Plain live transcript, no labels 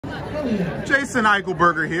Jason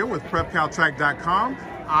Eichelberger here with PrepCalTrack.com.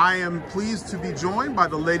 I am pleased to be joined by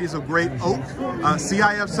the ladies of Great Oak,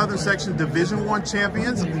 CIF-Southern Section Division 1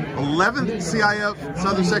 champions, 11th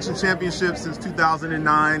CIF-Southern Section Championship since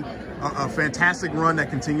 2009. A fantastic run that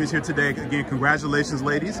continues here today. Again, congratulations,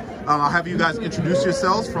 ladies. I'll have you guys introduce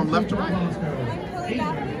yourselves from left to right. I'm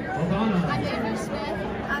Andrew Smith.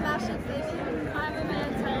 I'm Ashley Cleveland. I'm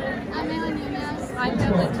Amanda. I'm Ellen Nunez. I'm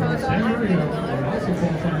Devlin Togo. I'm Miller.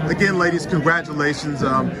 Again, ladies, congratulations.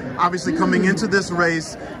 Obviously, coming into this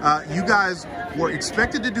race, you guys were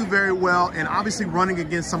expected to do very well, and obviously running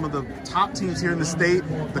against some of the top teams here in the state,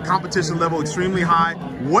 the competition level extremely high.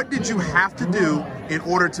 What did you have to do in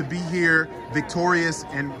order to be here victorious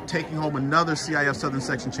and taking home another CIF Southern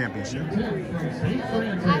Section Championship? I think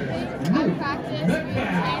our practice, we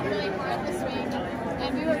trained really hard this week,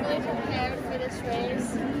 and we were really prepared for this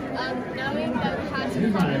race. Knowing that we had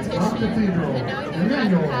some competition and knowing that we had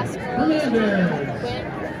to pass girls to win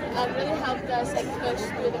really helped us push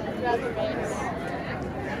throughout the race.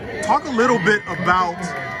 Talk a little bit about,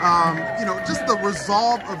 just the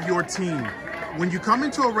resolve of your team. When you come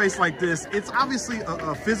into a race like this, it's obviously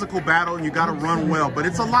a physical battle and you got to run well, but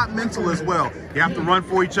it's a lot mental as well. You have to run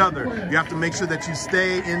for each other. You have to make sure that you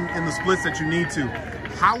stay in the splits that you need to.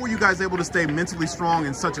 How were you guys able to stay mentally strong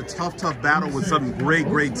in such a tough battle with some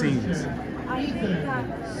great teams? I think that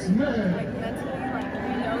mentally,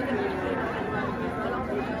 we know that we can run all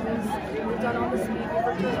the races. We've done all the speed, we've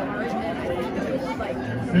worked really hard, and I think it was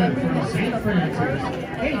everything that's in the front part and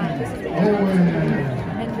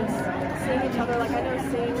just seeing each other. I know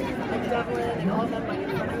seeing Devlin and all of them in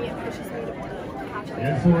front of me, it pushes me to want to catch up.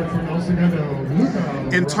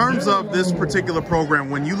 In terms of this particular program,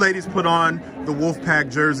 when you ladies put on the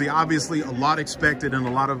Wolfpack jersey, obviously a lot expected and a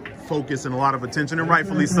lot of focus and a lot of attention, and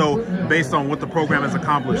rightfully so, based on what the program has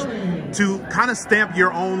accomplished. To kind of stamp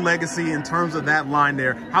your own legacy in terms of that line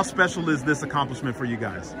there, how special is this accomplishment for you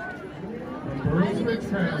guys? I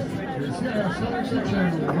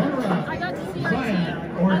got to see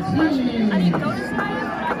our team. I didn't go to CIF,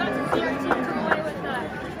 but I got to see our team come away with the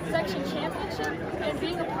section championship, and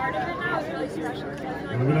being a part of it now is really special.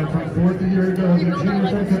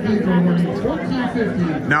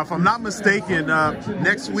 Now, if I'm not mistaken,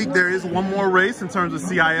 next week there is one more race in terms of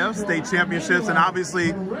CIF state championships, and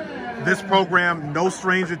obviously this program, no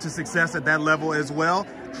stranger to success at that level as well.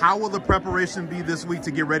 How will the preparation be this week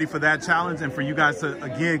to get ready for that challenge and for you guys to,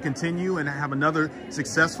 again, continue and have another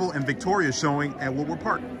successful and victorious showing at Woodward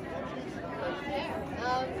Park?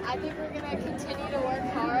 I think we're going to continue to work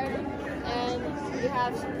hard, and we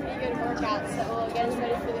have some pretty good workouts that will get us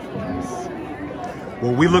ready for the course.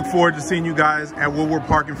 Well, we look forward to seeing you guys at Woodward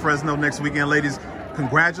Park in Fresno next weekend. Ladies,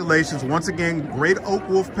 congratulations once again. Great Oak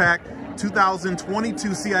Wolfpack 2022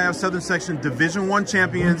 CIF Southern Section Division 1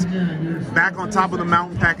 champions, back on top of the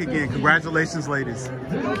mountain pack again. Congratulations, ladies.